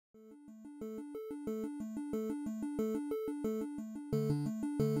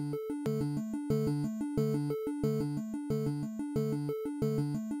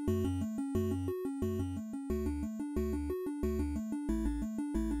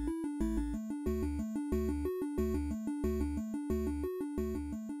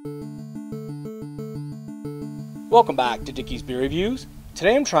Welcome back to Dickey's Beer Reviews.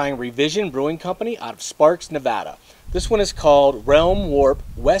 Today I'm trying Revision Brewing Company out of Sparks, Nevada. This one is called Realm Warp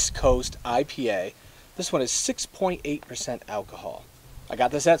West Coast IPA. This one is 6.8% alcohol. I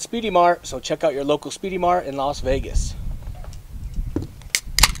got this at Speedy Mart, so check out your local Speedy Mart in Las Vegas.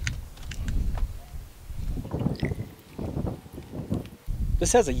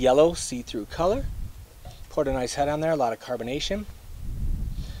 This has a yellow see-through color. Poured a nice head on there, a lot of carbonation.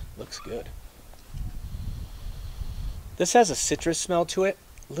 Looks good. This has a citrus smell to it,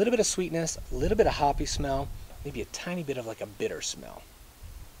 a little bit of sweetness, a little bit of hoppy smell, maybe a tiny bit of like a bitter smell.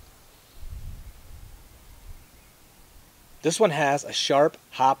 This one has a sharp,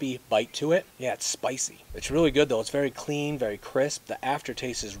 hoppy bite to it. Yeah, it's spicy. It's really good though. It's very clean, very crisp. The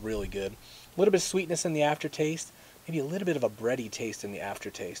aftertaste is really good. A little bit of sweetness in the aftertaste, maybe a little bit of a bready taste in the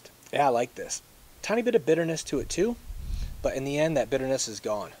aftertaste. Yeah, I like this. Tiny bit of bitterness to it too, but in the end that bitterness is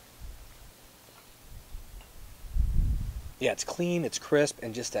gone. Yeah, it's clean, it's crisp,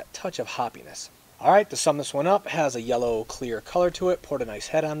 and just that touch of hoppiness. Alright, to sum this one up, it has a yellow clear color to it, poured a nice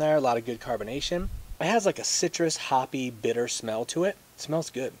head on there, a lot of good carbonation. It has like a citrus, hoppy, bitter smell to it. It smells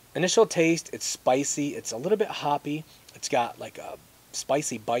good. Initial taste, it's spicy, it's a little bit hoppy, it's got like a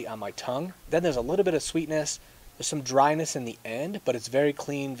spicy bite on my tongue. Then there's a little bit of sweetness, there's some dryness in the end, but it's very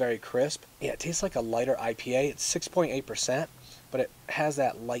clean, very crisp. Yeah, it tastes like a lighter IPA. It's 6.8%, but it has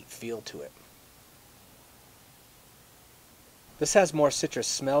that light feel to it. This has more citrus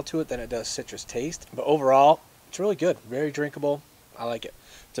smell to it than it does citrus taste, but overall, it's really good. Very drinkable. I like it.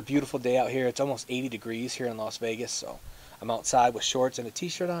 It's a beautiful day out here. It's almost 80 degrees here in Las Vegas, so I'm outside with shorts and a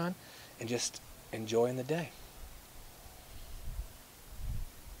t-shirt on and just enjoying the day.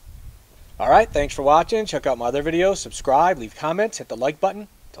 Alright, thanks for watching. Check out my other videos. Subscribe, leave comments, hit the like button.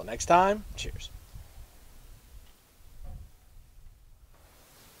 Until next time, cheers.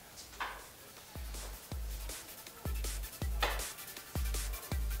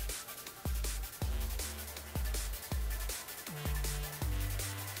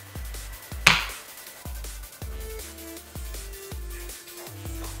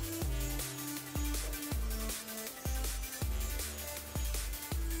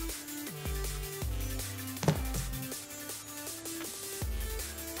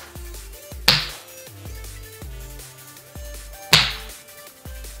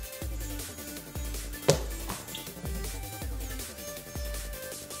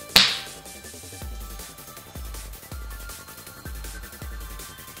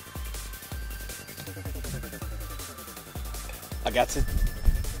 I got to,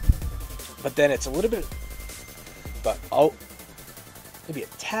 but then it's a little bit, but oh, maybe a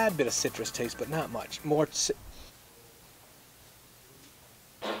tad bit of citrus taste, but not much. More.